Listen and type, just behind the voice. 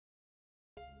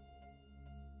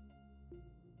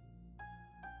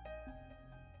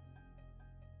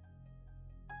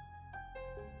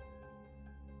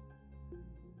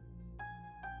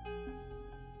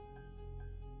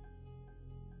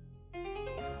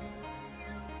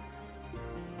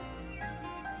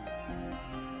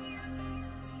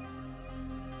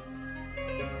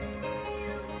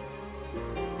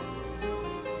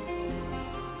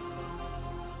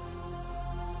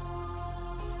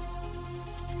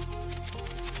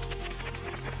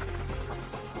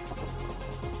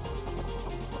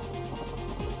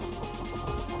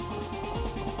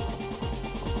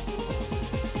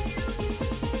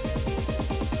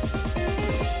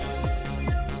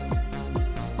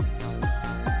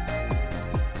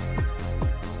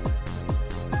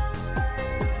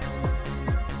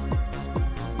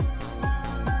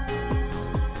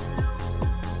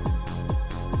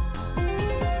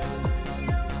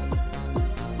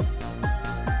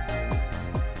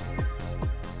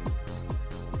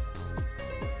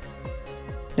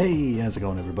Hey, how's it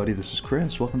going, everybody? This is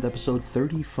Chris. Welcome to episode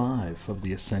 35 of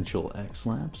the Essential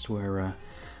X-Labs, where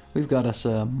we've got us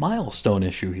a milestone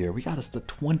issue here. We got us the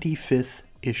 25th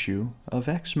issue of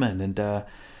X-Men,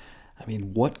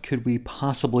 and what could we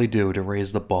possibly do to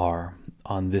raise the bar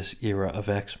on this era of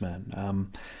X-Men?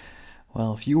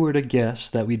 Well, if you were to guess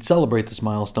that we'd celebrate this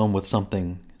milestone with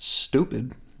something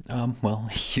stupid,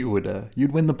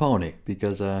 you'd win the pony,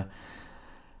 because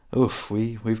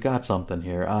we've got something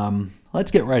here.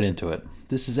 Let's get right into it.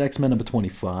 This is X-Men number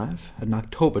 25, an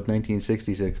October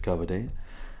 1966 cover date.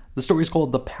 The story is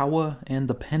called The Power and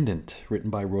the Pendant, written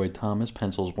by Roy Thomas,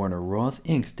 pencils Werner Roth,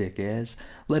 inks Dick Ayers,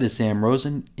 letters Sam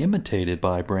Rosen, imitated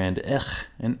by Brand Ech,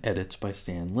 and edits by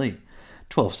Stan Lee.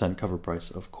 12-cent cover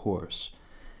price, of course.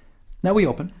 Now we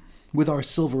open with our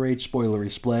Silver Age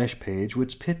spoilery splash page,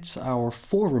 which pits our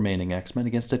 4 remaining X-Men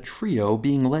against a trio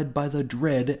being led by the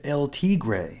dread El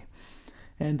Tigre.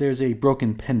 And there's a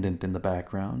broken pendant in the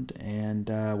background, and,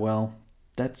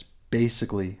 that's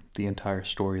basically the entire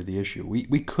story of the issue.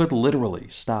 We could literally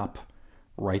stop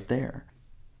right there,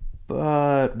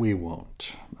 but we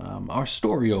won't. Our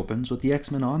story opens with the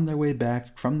X-Men on their way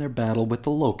back from their battle with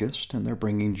the Locust, and they're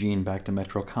bringing Jean back to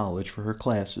Metro College for her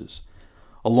classes.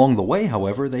 Along the way,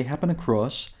 however, they happen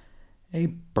across a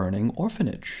burning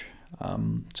orphanage.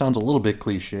 Sounds a little bit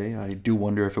cliche. I do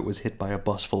wonder if it was hit by a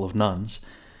bus full of nuns.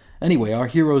 Anyway, our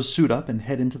heroes suit up and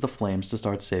head into the flames to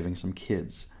start saving some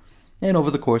kids. And over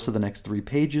the course of the next 3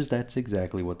 pages, that's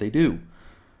exactly what they do.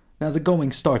 Now, the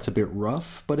going starts a bit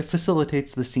rough, but it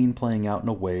facilitates the scene playing out in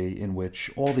a way in which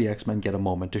all the X-Men get a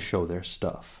moment to show their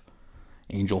stuff.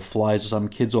 Angel flies some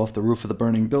kids off the roof of the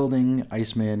burning building.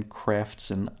 Iceman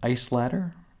crafts an ice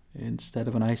ladder instead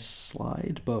of an ice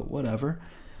slide, but whatever.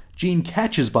 Jean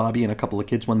catches Bobby and a couple of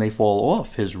kids when they fall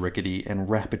off his rickety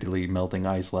and rapidly melting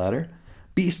ice ladder.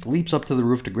 Beast leaps up to the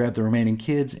roof to grab the remaining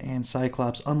kids, and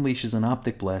Cyclops unleashes an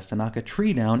optic blast to knock a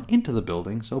tree down into the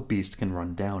building so Beast can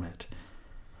run down it.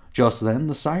 Just then,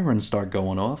 the sirens start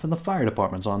going off and the fire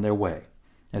department's on their way.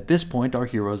 At this point, our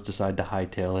heroes decide to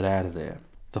hightail it out of there.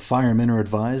 The firemen are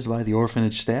advised by the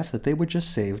orphanage staff that they were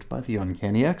just saved by the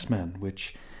Uncanny X-Men,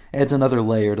 which adds another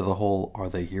layer to the whole are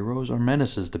they heroes or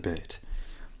menaces debate.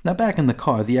 Now, back in the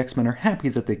car, the X-Men are happy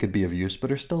that they could be of use,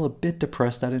 but are still a bit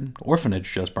depressed that an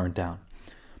orphanage just burnt down.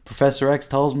 Professor X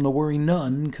tells them to worry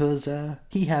none, because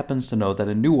he happens to know that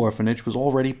a new orphanage was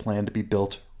already planned to be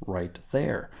built right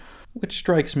there, which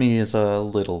strikes me as a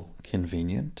little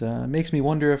convenient. Makes me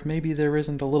wonder if maybe there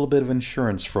isn't a little bit of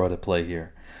insurance fraud at play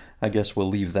here. I guess we'll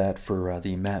leave that for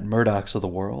the Matt Murdocks of the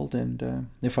world, and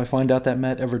if I find out that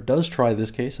Matt ever does try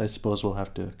this case, I suppose we'll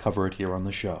have to cover it here on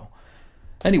the show.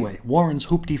 Anyway, Warren's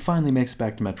Hoopty finally makes it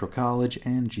back to Metro College,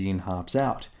 and Jean hops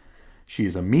out. She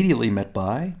is immediately met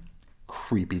by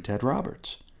creepy Ted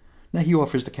Roberts. Now he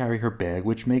offers to carry her bag,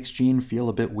 which makes Jean feel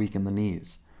a bit weak in the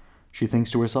knees. She thinks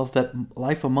to herself that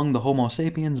life among the Homo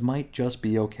sapiens might just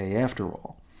be okay after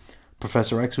all.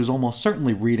 Professor X, who's almost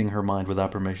certainly reading her mind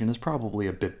without permission, is probably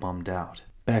a bit bummed out.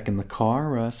 Back in the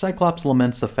car, Cyclops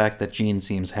laments the fact that Jean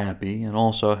seems happy, and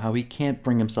also how he can't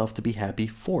bring himself to be happy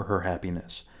for her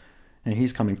happiness. And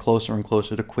he's coming closer and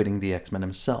closer to quitting the X-Men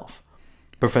himself.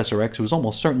 Professor X, who's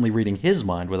almost certainly reading his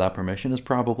mind without permission, is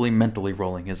probably mentally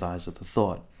rolling his eyes at the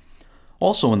thought.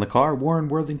 Also in the car, Warren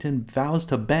Worthington vows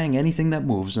to bang anything that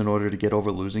moves in order to get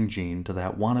over losing Jean to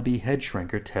that wannabe head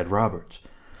shrinker Ted Roberts.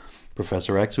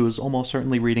 Professor X, who is almost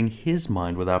certainly reading his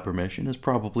mind without permission, is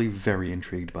probably very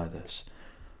intrigued by this.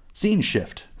 Scene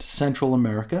shift to Central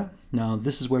America. Now,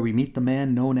 this is where we meet the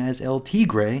man known as El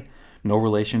Tigre, no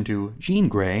relation to Jean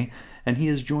Grey, and he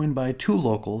is joined by 2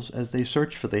 locals as they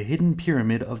search for the hidden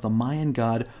pyramid of the Mayan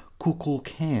god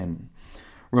Kukulkan.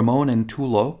 Ramon and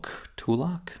Tulok,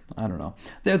 I don't know.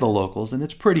 They're the locals, and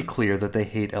it's pretty clear that they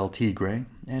hate El Tigre,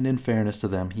 and in fairness to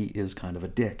them, he is kind of a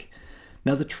dick.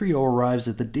 Now the trio arrives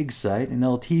at the dig site, and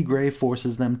El Tigre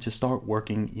forces them to start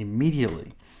working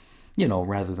immediately.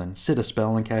 Rather than sit a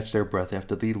spell and catch their breath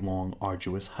after the long,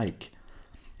 arduous hike.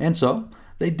 And so,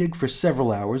 they dig for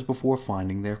several hours before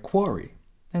finding their quarry.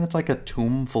 And it's like a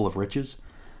tomb full of riches.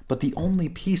 But the only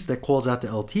piece that calls out to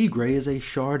El Tigre is a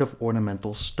shard of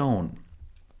ornamental stone.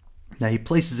 Now he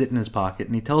places it in his pocket,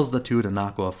 and he tells the 2 to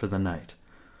knock off for the night.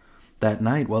 That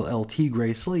night, while El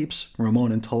Tigre sleeps,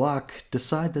 Ramon and Talak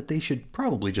decide that they should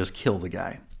probably just kill the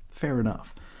guy. Fair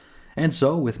enough. And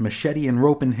so, with machete and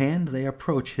rope in hand, they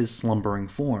approach his slumbering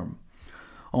form.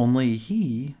 Only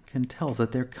he can tell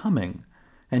that they're coming,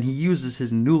 and he uses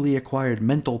his newly acquired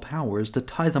mental powers to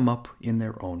tie them up in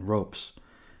their own ropes.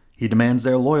 He demands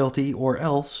their loyalty or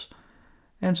else,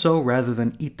 and so rather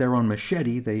than eat their own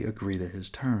machete, they agree to his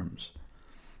terms.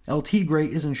 El Tigre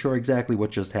isn't sure exactly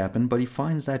what just happened, but he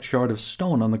finds that shard of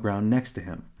stone on the ground next to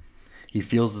him. He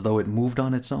feels as though it moved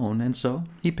on its own, and so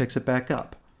he picks it back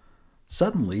up.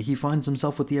 Suddenly, he finds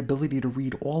himself with the ability to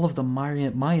read all of the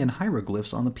Mayan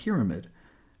hieroglyphs on the pyramid,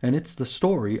 and it's the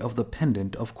story of the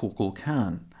pendant of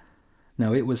Kukulkan.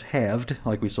 Now, it was halved,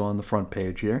 like we saw on the front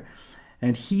page here,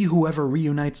 and whoever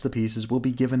reunites the pieces will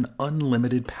be given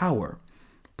unlimited power,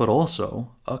 but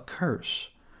also a curse.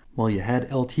 Well, you had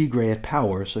El Tigre at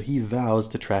power, so he vows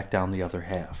to track down the other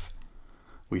half.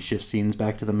 We shift scenes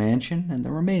back to the mansion, and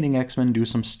the remaining X-Men do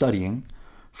some studying.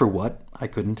 For what? I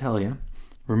couldn't tell you.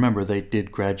 Remember, they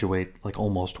did graduate like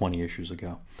almost 20 issues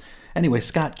ago. Anyway,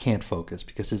 Scott can't focus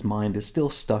because his mind is still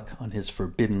stuck on his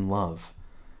forbidden love.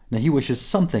 Now he wishes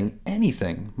something,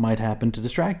 anything, might happen to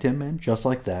distract him, and just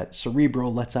like that, Cerebro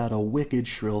lets out a wicked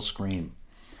shrill scream.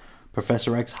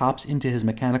 Professor X hops into his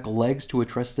mechanical legs to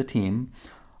address the team.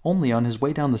 Only on his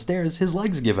way down the stairs, his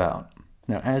legs give out.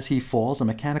 Now as he falls, a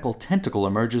mechanical tentacle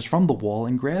emerges from the wall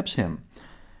and grabs him.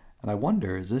 And I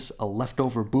wonder, is this a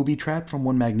leftover booby trap from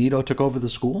when Magneto took over the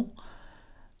school?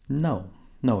 No,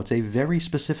 it's a very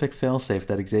specific failsafe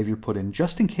that Xavier put in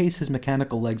just in case his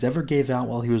mechanical legs ever gave out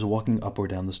while he was walking up or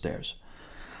down the stairs.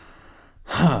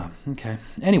 Okay.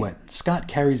 Anyway, Scott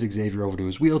carries Xavier over to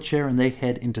his wheelchair and they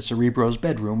head into Cerebro's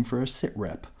bedroom for a sit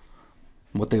rep.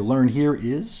 What they learn here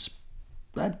is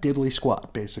that diddly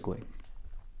squat, basically.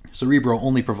 Cerebro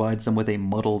only provides them with a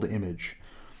muddled image.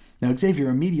 Now, Xavier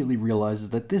immediately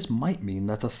realizes that this might mean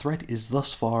that the threat is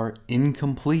thus far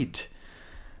incomplete,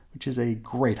 which is a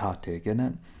great hot take, isn't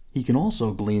it? He can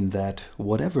also glean that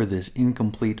whatever this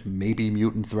incomplete, maybe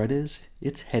mutant threat is,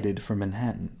 it's headed for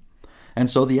Manhattan. And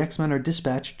so the X-Men are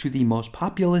dispatched to the most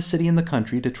populous city in the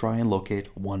country to try and locate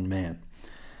one man.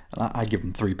 I give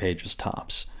them 3 pages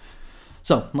tops.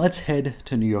 So, let's head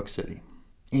to New York City.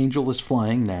 Angel is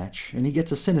flying Natch, and he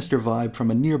gets a sinister vibe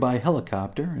from a nearby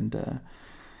helicopter, and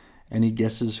any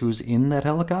guesses who's in that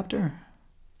helicopter?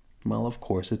 Well, of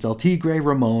course, it's El Tigre,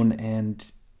 Ramon, and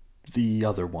the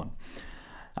other one.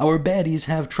 Our baddies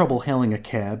have trouble hailing a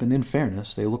cab, and in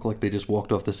fairness, they look like they just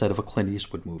walked off the set of a Clint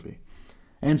Eastwood movie.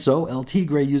 And so, El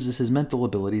Tigre uses his mental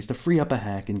abilities to free up a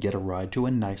hack and get a ride to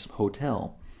a nice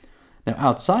hotel. Now,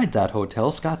 outside that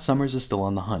hotel, Scott Summers is still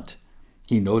on the hunt.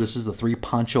 He notices the 3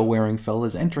 poncho-wearing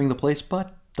fellas entering the place,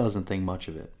 but doesn't think much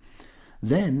of it.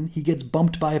 Then, he gets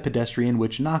bumped by a pedestrian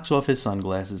which knocks off his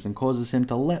sunglasses and causes him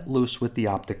to let loose with the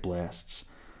optic blasts.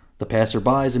 The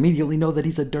passerbys immediately know that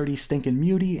he's a dirty, stinking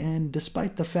mutie, and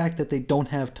despite the fact that they don't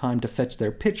have time to fetch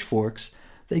their pitchforks,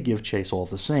 they give chase all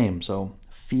the same, so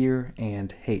fear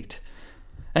and hate.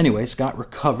 Anyway, Scott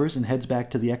recovers and heads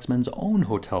back to the X-Men's own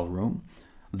hotel room.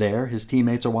 There, his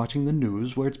teammates are watching the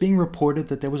news, where it's being reported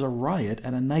that there was a riot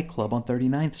at a nightclub on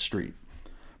 39th Street.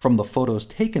 From the photos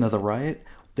taken of the riot,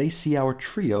 they see our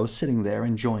trio sitting there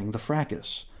enjoying the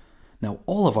fracas. Now,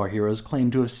 all of our heroes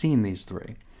claim to have seen these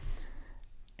 3.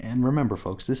 And remember,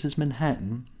 folks, this is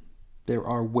Manhattan. There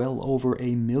are well over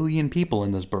 1 million people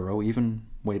in this borough, even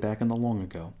way back in the long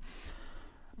ago.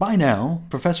 By now,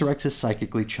 Professor X has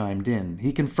psychically chimed in.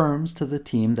 He confirms to the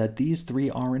team that these 3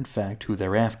 are in fact who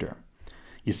they're after.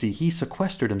 You see, he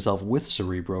sequestered himself with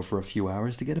Cerebro for a few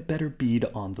hours to get a better bead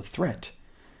on the threat.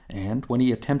 And when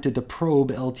he attempted to probe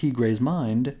El Tigre's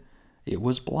mind, it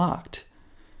was blocked.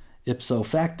 Ipso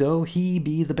facto, he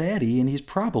be the baddie, and he's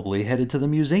probably headed to the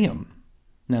museum.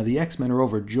 Now, the X-Men are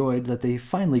overjoyed that they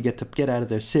finally get to get out of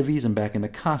their civvies and back into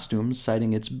costumes,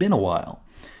 citing it's been a while.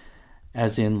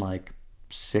 As in,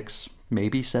 6,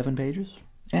 maybe 7 pages?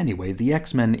 Anyway, the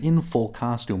X-Men in full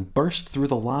costume burst through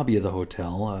the lobby of the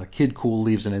hotel. Kid Cool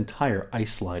leaves an entire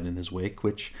ice slide in his wake,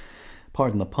 which,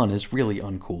 pardon the pun, is really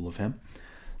uncool of him.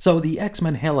 So the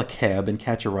X-Men hail a cab and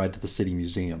catch a ride to the City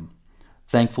Museum.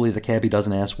 Thankfully, the cabbie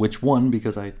doesn't ask which one,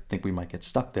 because I think we might get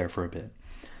stuck there for a bit.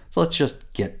 So let's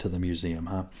just get to the museum,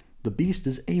 huh? The Beast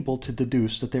is able to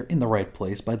deduce that they're in the right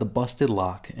place by the busted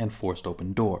lock and forced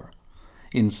open door.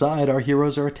 Inside, our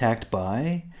heroes are attacked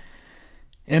by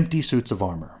empty suits of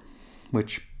armor,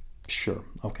 which, sure,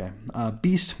 okay.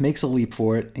 Beast makes a leap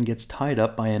for it and gets tied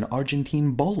up by an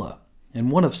Argentine bola, and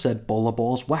one of said bola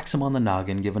balls whacks him on the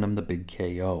noggin, giving him the big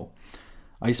KO.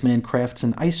 Iceman crafts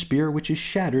an ice spear which is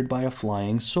shattered by a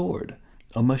flying sword,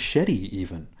 a machete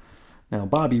even. Now,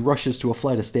 Bobby rushes to a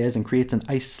flight of stairs and creates an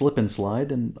ice slip and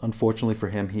slide, and unfortunately for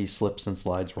him, he slips and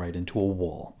slides right into a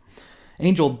wall.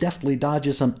 Angel deftly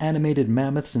dodges some animated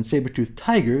mammoths and saber-toothed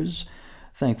tigers.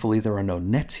 Thankfully, there are no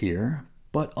nets here,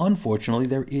 but unfortunately,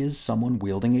 there is someone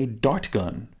wielding a dart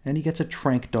gun, and he gets a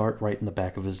trank dart right in the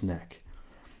back of his neck.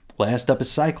 Last up is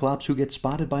Cyclops, who gets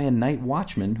spotted by a night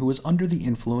watchman who is under the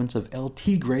influence of El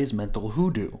Tigre's mental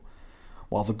hoodoo.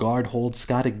 While the guard holds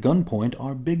Scott at gunpoint,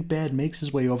 our big bad makes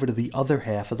his way over to the other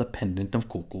half of the pendant of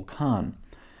Kul Khan.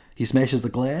 He smashes the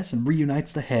glass and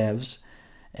reunites the halves,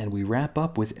 and we wrap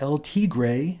up with El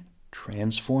Tigre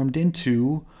transformed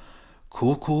into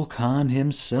Kul Khan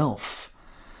himself.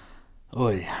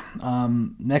 Oy.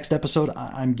 Next episode,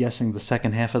 I'm guessing the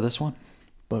second half of this one,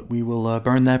 but we will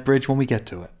burn that bridge when we get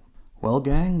to it. Well,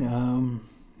 gang,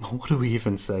 what do we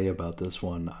even say about this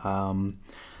one?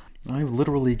 I've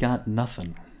literally got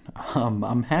nothing.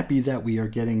 I'm happy that we are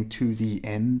getting to the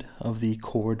end of the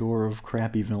corridor of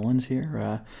crappy villains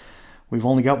here. We've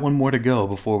only got one more to go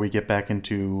before we get back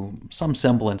into some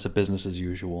semblance of business as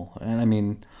usual. And I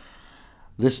mean,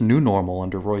 this new normal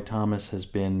under Roy Thomas has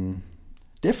been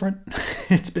different.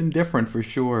 It's been different for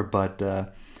sure, but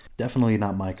definitely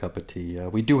not my cup of tea.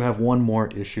 We do have one more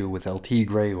issue with El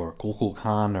Tigre or Kul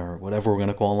Khan or whatever we're going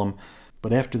to call him.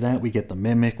 But after that, we get the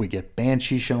Mimic, we get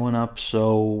Banshee showing up,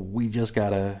 so we just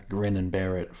gotta grin and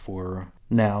bear it for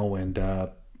now and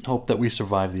hope that we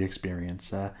survive the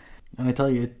experience. And I tell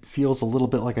you, it feels a little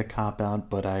bit like a cop-out,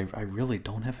 but I really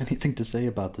don't have anything to say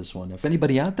about this one. If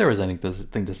anybody out there has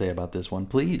anything to say about this one,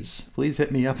 please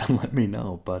hit me up and let me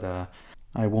know, but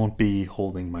I won't be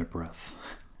holding my breath.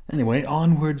 Anyway,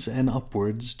 onwards and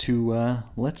upwards to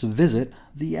let's visit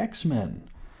the X-Men.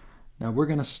 Now, we're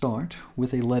going to start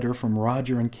with a letter from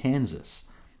Roger in Kansas.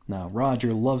 Now,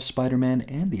 Roger loves Spider-Man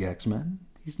and the X-Men.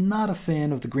 He's not a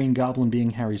fan of the Green Goblin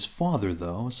being Harry's father,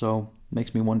 though, so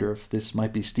makes me wonder if this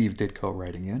might be Steve Ditko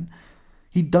writing in.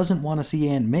 He doesn't want to see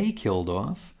Aunt May killed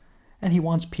off, and he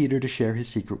wants Peter to share his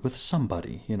secret with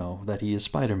somebody, that he is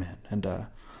Spider-Man. And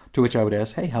to which I would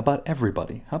ask, hey, how about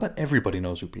everybody? How about everybody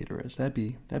knows who Peter is? That'd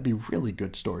be really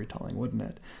good storytelling, wouldn't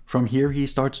it? From here, he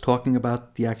starts talking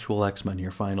about the actual X-Men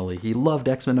here, finally. He loved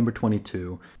X-Men number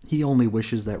 22. He only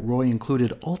wishes that Roy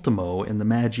included Ultimo in the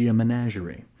Magia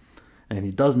Menagerie. And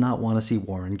he does not want to see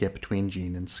Warren get between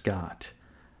Jean and Scott.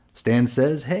 Stan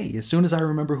says, hey, as soon as I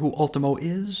remember who Ultimo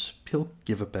is, he'll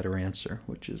give a better answer,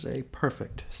 which is a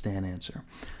perfect Stan answer.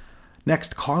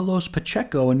 Next, Carlos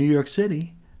Pacheco in New York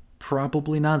City.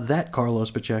 Probably not that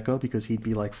Carlos Pacheco, because he'd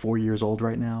be like 4 years old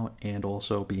right now and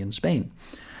also be in Spain.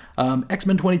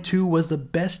 X-Men 22 was the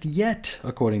best yet,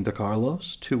 according to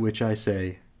Carlos, to which I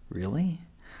say, really?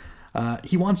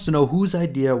 He wants to know whose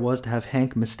idea it was to have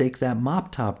Hank mistake that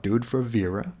mop-top dude for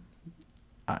Vera.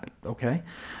 Okay.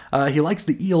 He likes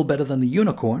the eel better than the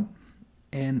unicorn,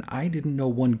 and I didn't know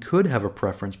one could have a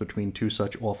preference between two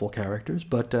such awful characters,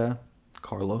 but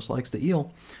Carlos likes the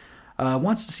eel.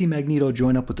 Wants to see Magneto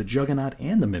join up with the Juggernaut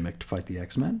and the Mimic to fight the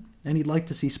X-Men, and he'd like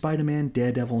to see Spider-Man,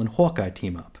 Daredevil, and Hawkeye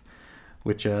team up,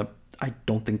 which I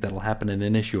don't think that'll happen in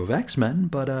an issue of X-Men,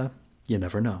 but you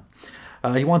never know.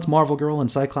 He wants Marvel Girl and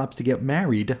Cyclops to get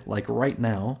married, like right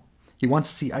now. He wants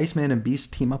to see Iceman and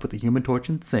Beast team up with the Human Torch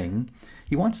and Thing.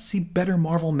 He wants to see better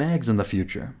Marvel mags in the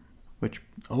future. Which,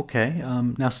 okay.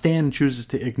 Now Stan chooses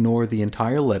to ignore the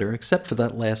entire letter except for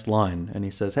that last line, and he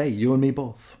says, hey, you and me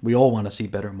both. We all want to see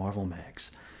better Marvel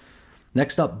mags.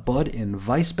 Next up, Bud in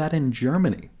Wiesbaden,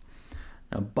 Germany.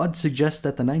 Now, Bud suggests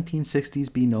that the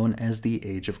 1960s be known as the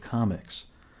Age of Comics.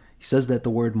 He says that the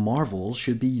word Marvels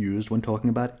should be used when talking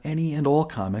about any and all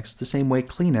comics the same way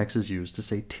Kleenex is used to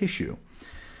say tissue.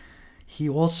 He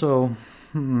also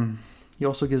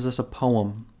gives us a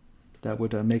poem that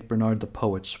would make Bernard the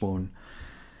poet swoon.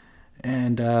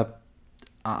 And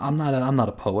I'm not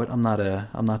a poet. I'm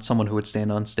not someone who would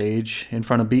stand on stage in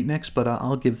front of beatniks, but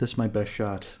I'll give this my best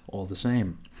shot all the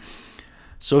same.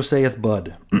 So saith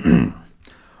Bud.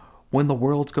 When the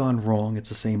world's gone wrong, it's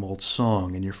the same old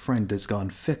song, and your friend has gone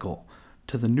fickle.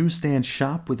 To the newsstand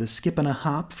shop with a skip and a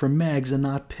hop for mags and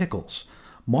not pickles.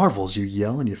 Marvels, you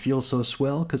yell, and you feel so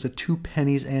swell 'cause of 2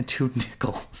 pennies and 2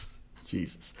 nickels.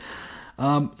 Jesus.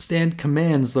 Stan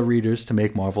commands the readers to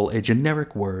make Marvel a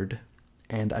generic word,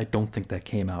 and I don't think that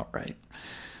came out right.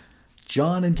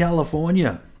 John in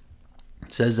California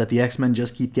says that the X-Men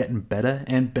just keep getting better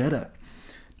and better.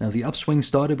 Now, the upswing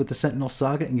started with the Sentinel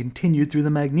Saga and continued through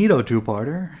the Magneto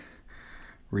two-parter.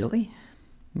 Really?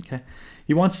 Okay.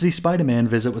 He wants to see Spider-Man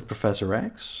visit with Professor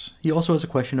X. He also has a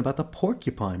question about the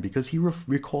Porcupine because he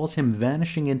recalls him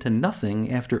vanishing into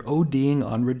nothing after ODing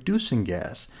on reducing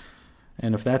gas.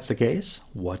 And if that's the case,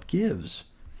 what gives?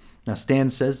 Now, Stan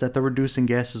says that the reducing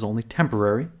gas is only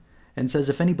temporary, and says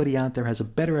if anybody out there has a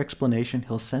better explanation,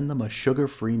 he'll send them a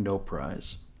sugar-free no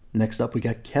prize. Next up, we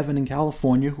got Kevin in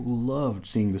California, who loved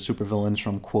seeing the supervillains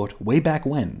from, quote, way back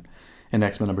when in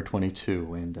X-Men number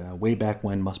 22, and way back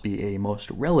when must be a most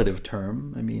relative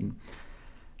term. I mean,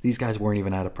 these guys weren't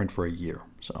even out of print for a year,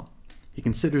 so. He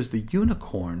considers the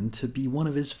Unicorn to be one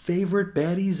of his favorite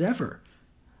baddies ever.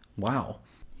 Wow.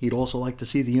 He'd also like to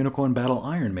see the Unicorn battle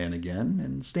Iron Man again,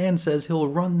 and Stan says he'll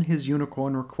run his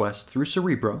Unicorn request through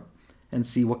Cerebro and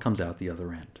see what comes out the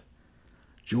other end.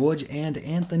 George and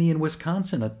Anthony in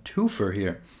Wisconsin, a twofer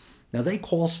here. Now they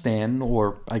call Stan,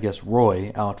 or I guess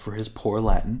Roy, out for his poor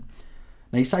Latin.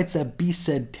 Now he cites that Beast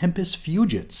said tempus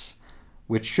fugits,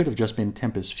 which should have just been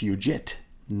tempus fugit,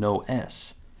 no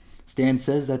S. Stan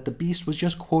says that the Beast was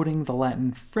just quoting the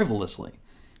Latin frivolously.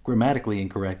 Grammatically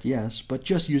incorrect, yes, but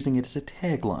just using it as a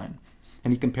tagline.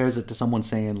 And he compares it to someone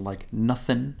saying, like,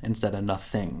 nothing instead of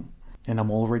nothing. And I'm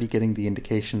already getting the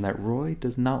indication that Roy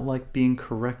does not like being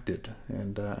corrected.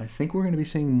 And I think we're going to be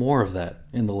seeing more of that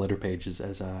in the letter pages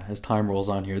as time rolls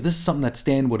on here. This is something that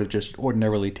Stan would have just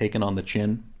ordinarily taken on the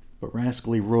chin. But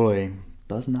rascally Roy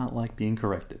does not like being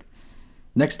corrected.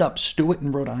 Next up, Stewart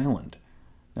in Rhode Island.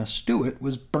 Now, Stewart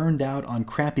was burned out on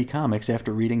crappy comics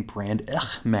after reading Brand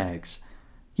Ech mags.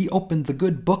 He opened the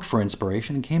good book for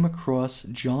inspiration and came across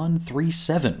John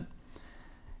 3:7.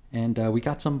 And we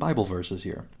got some Bible verses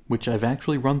here, which I've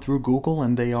actually run through Google,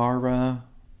 and they are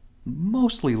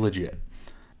mostly legit.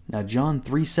 Now, John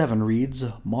 3:7 reads,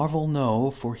 "Marvel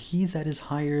no, for he that is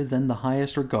higher than the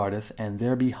highest regardeth, and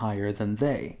there be higher than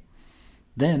they."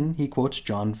 Then he quotes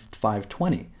John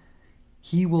 5:20.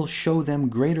 "He will show them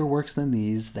greater works than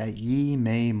these, that ye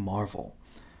may marvel."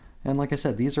 And like I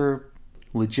said, these are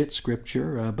legit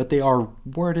scripture, but they are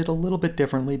worded a little bit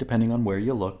differently depending on where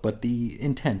you look, but the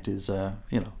intent is, the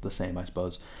same, I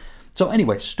suppose. So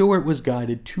anyway, Stewart was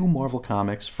guided to Marvel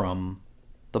Comics from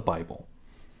the Bible.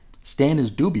 Stan is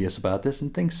dubious about this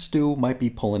and thinks Stu might be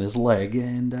pulling his leg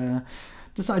and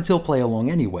decides he'll play along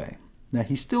anyway. Now,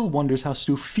 he still wonders how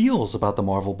Stu feels about the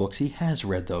Marvel books he has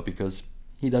read, though, because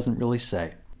he doesn't really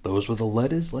say. Those were the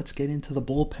letters. Let's get into the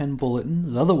bullpen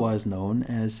bulletins, otherwise known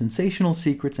as sensational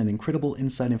secrets and incredible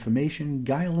inside information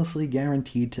guilelessly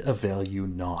guaranteed to avail you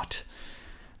naught.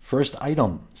 First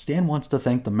item. Stan wants to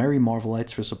thank the Merry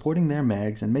Marvelites for supporting their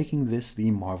mags and making this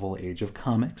the Marvel Age of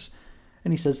Comics,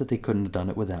 and he says that they couldn't have done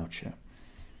it without you.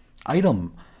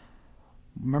 Item.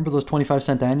 Remember those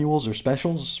 25-cent annuals or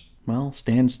specials? Well,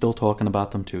 Stan's still talking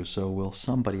about them too, so will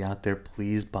somebody out there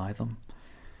please buy them?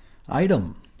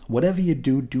 Item. Whatever you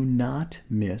do, do not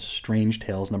miss Strange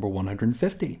Tales number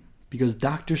 150, because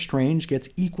Doctor Strange gets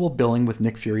equal billing with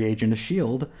Nick Fury, Agent of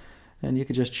S.H.I.E.L.D., and you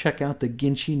can just check out the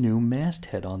Ginchy new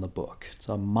masthead on the book. It's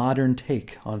a modern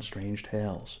take on Strange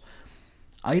Tales.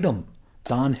 Item.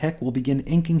 Don Heck will begin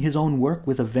inking his own work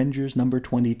with Avengers number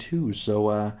 22, so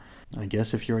I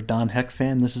guess if you're a Don Heck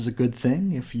fan, this is a good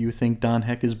thing. If you think Don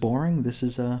Heck is boring, this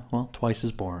is, twice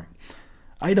as boring.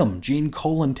 Item. Gene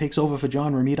Colan takes over for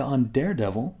John Romita on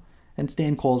Daredevil, and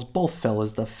Stan calls both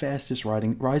fellas the fastest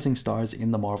rising stars in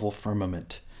the Marvel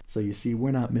firmament. So you see, we're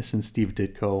not missing Steve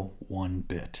Ditko one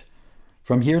bit.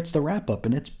 From here, it's the wrap-up,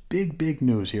 and it's big, big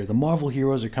news here. The Marvel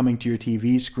heroes are coming to your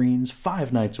TV screens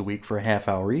 5 nights a week for a half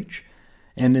hour each,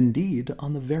 and indeed,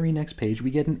 on the very next page, we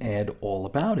get an ad all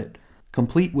about it,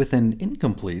 complete with an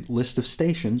incomplete list of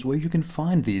stations where you can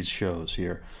find these shows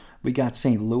here. We got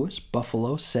St. Louis,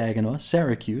 Buffalo, Saginaw,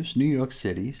 Syracuse, New York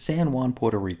City, San Juan,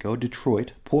 Puerto Rico,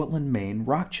 Detroit, Portland, Maine,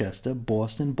 Rochester,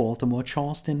 Boston, Baltimore,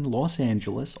 Charleston, Los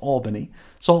Angeles, Albany,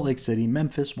 Salt Lake City,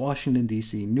 Memphis, Washington,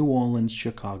 D.C., New Orleans,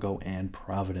 Chicago, and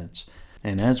Providence.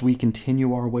 And as we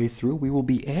continue our way through, we will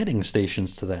be adding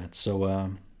stations to that. So,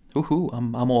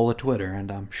 I'm all at Twitter,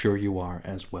 and I'm sure you are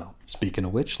as well. Speaking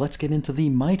of which, let's get into the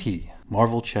mighty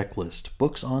Marvel checklist.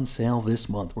 Books on sale this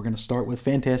month. We're going to start with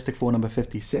Fantastic Four number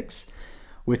 56,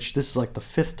 which this is like the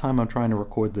 5th time I'm trying to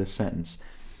record this sentence.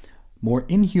 More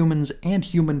Inhumans and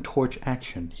Human Torch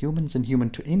action. Humans and Human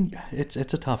Torch. It's a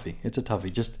toughie. It's a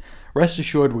toughie. Just rest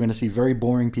assured we're going to see very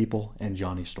boring people and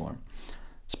Johnny Storm.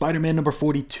 Spider-Man number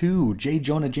 42, J.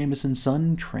 Jonah Jameson's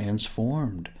son,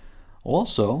 transformed.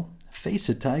 Also, face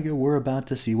it, Tiger, we're about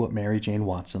to see what Mary Jane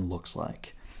Watson looks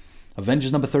like.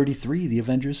 Avengers number 33, the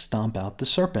Avengers stomp out the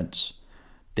serpents.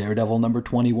 Daredevil number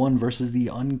 21 versus the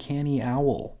Uncanny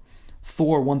Owl.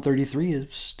 Thor 133 is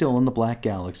still in the Black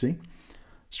Galaxy.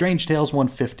 Strange Tales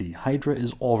 150, Hydra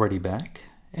is already back.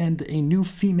 And a new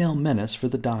female menace for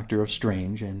the Doctor of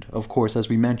Strange, and of course, as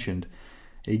we mentioned,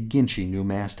 a Ginchy new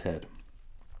masthead.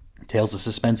 Tales of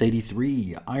Suspense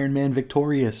 83, Iron Man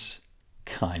victorious.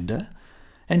 Kinda.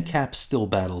 And Cap still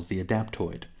battles the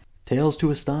Adaptoid. Tales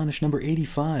to Astonish number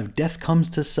 85, Death comes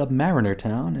to Submariner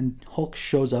Town, and Hulk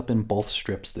shows up in both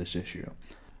strips this issue.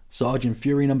 Sergeant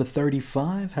Fury number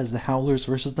 35 has the Howlers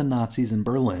versus the Nazis in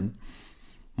Berlin.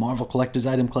 Marvel Collector's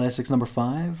Item Classics number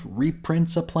 5,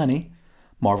 reprints aplenty.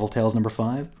 Marvel Tales number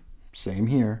 5, same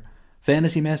here.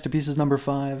 Fantasy Masterpieces number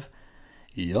 5,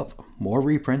 yup, more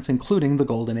reprints including the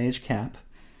Golden Age Cap.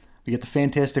 We get the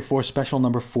Fantastic Four special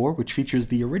number 4, which features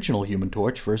the original Human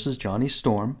Torch versus Johnny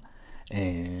Storm,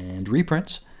 and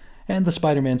reprints. And the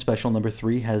Spider-Man special number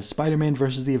 3 has Spider-Man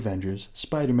versus the Avengers,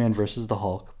 Spider-Man versus the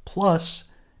Hulk, plus,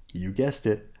 you guessed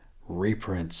it,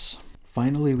 reprints.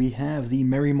 Finally, we have the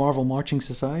Merry Marvel Marching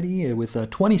Society with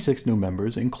 26 new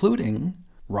members, including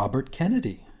Robert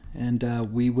Kennedy.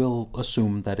 And we will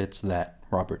assume that it's that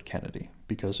Robert Kennedy,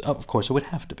 because, of course, it would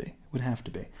have to be. It would have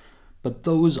to be. But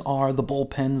those are the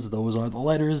bullpens, those are the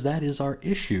letters, that is our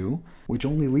issue, which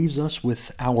only leaves us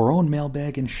with our own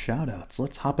mailbag and shoutouts.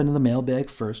 Let's hop into the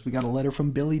mailbag first. We got a letter from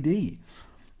Billy D.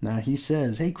 Now he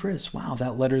says, "Hey Chris, wow,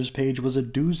 that letters page was a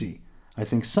doozy. I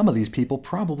think some of these people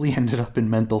probably ended up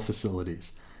in mental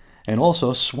facilities. And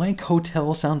also, Swank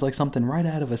Hotel sounds like something right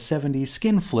out of a 70s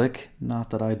skin flick.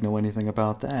 Not that I'd know anything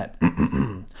about that.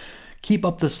 Keep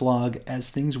up the slog,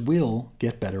 as things will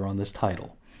get better on this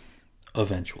title.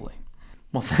 Eventually."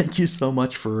 Well, thank you so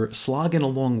much for slogging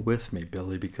along with me,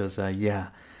 Billy, because,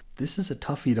 this is a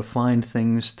toughie to find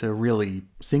things to really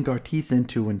sink our teeth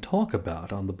into and talk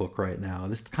about on the book right now.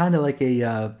 This is kind of like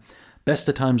a best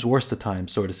of times, worst of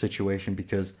times sort of situation,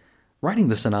 because writing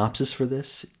the synopsis for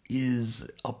this is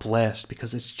a blast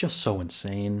because it's just so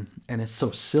insane and it's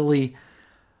so silly.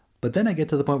 But then I get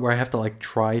to the point where I have to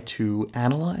try to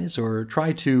analyze or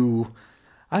try to,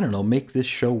 make this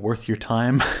show worth your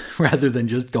time rather than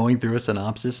just going through a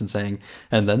synopsis and saying,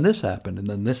 and then this happened, and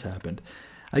then this happened.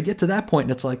 I get to that point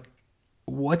and it's like,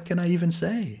 what can I even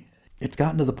say? It's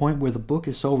gotten to the point where the book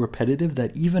is so repetitive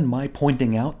that even my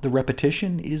pointing out the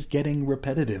repetition is getting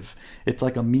repetitive. It's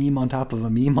like a meme on top of a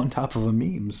meme on top of a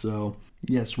meme. So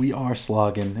yes, we are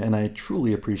slogging, and I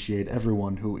truly appreciate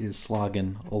everyone who is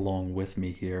slogging along with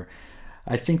me here.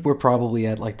 I think we're probably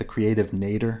at the creative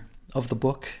nadir of the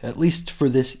book, at least for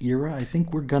this era. I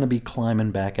think we're going to be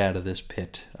climbing back out of this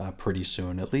pit pretty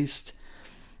soon. At least,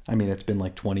 it's been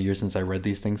 20 years since I read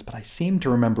these things, but I seem to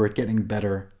remember it getting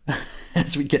better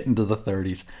as we get into the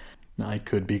 30s. I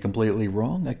could be completely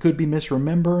wrong. I could be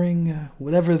misremembering.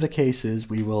 Whatever the case is,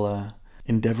 we will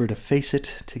endeavor to face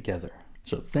it together.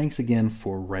 So thanks again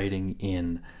for writing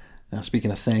in. Now,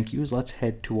 speaking of thank yous, let's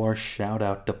head to our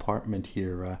shout-out department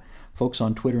here. Folks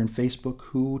on Twitter and Facebook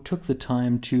who took the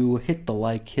time to hit the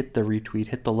like, hit the retweet,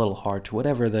 hit the little heart,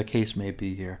 whatever the case may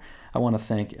be here. I want to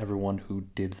thank everyone who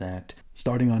did that.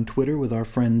 Starting on Twitter with our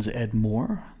friends Ed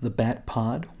Moore, The Bat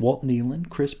Pod, Walt Nealon,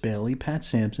 Chris Bailey, Pat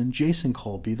Sampson, Jason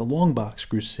Colby, The Longbox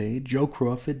Crusade, Joe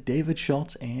Crawford, David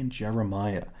Schultz, and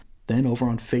Jeremiah. Then over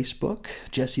on Facebook,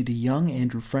 Jesse DeYoung,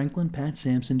 Andrew Franklin, Pat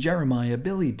Sampson, Jeremiah,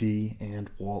 Billy D, and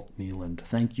Walt Nealand.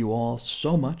 Thank you all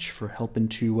so much for helping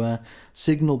to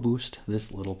signal boost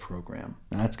this little program.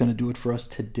 That's going to do it for us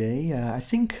today. I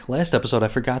think last episode I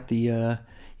forgot the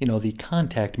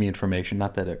contact me information.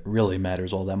 Not that it really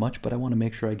matters all that much, but I want to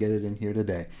make sure I get it in here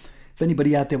today. If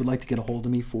anybody out there would like to get a hold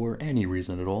of me for any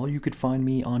reason at all, you could find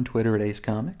me on Twitter at Ace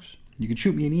Comics. You can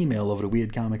shoot me an email over to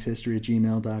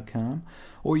weirdcomicshistory@gmail.com,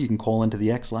 or you can call into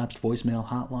the X-Lapsed voicemail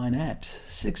hotline at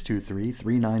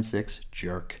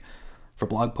 623-396-JERK. For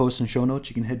blog posts and show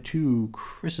notes, you can head to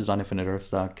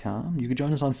chrisisOnInfiniteEarths.com. You can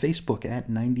join us on Facebook at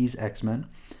 90s X-Men.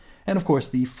 And of course,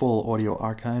 the full audio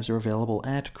archives are available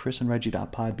at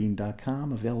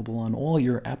chrisandreggie.podbean.com, available on all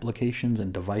your applications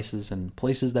and devices and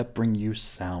places that bring you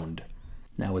sound.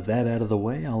 Now, with that out of the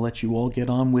way, I'll let you all get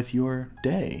on with your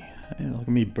day. Hey, look at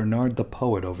me, Bernard the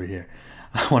Poet over here.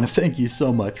 I want to thank you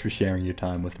so much for sharing your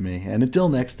time with me. And until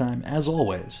next time, as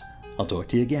always, I'll talk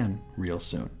to you again real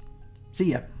soon.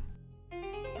 See ya.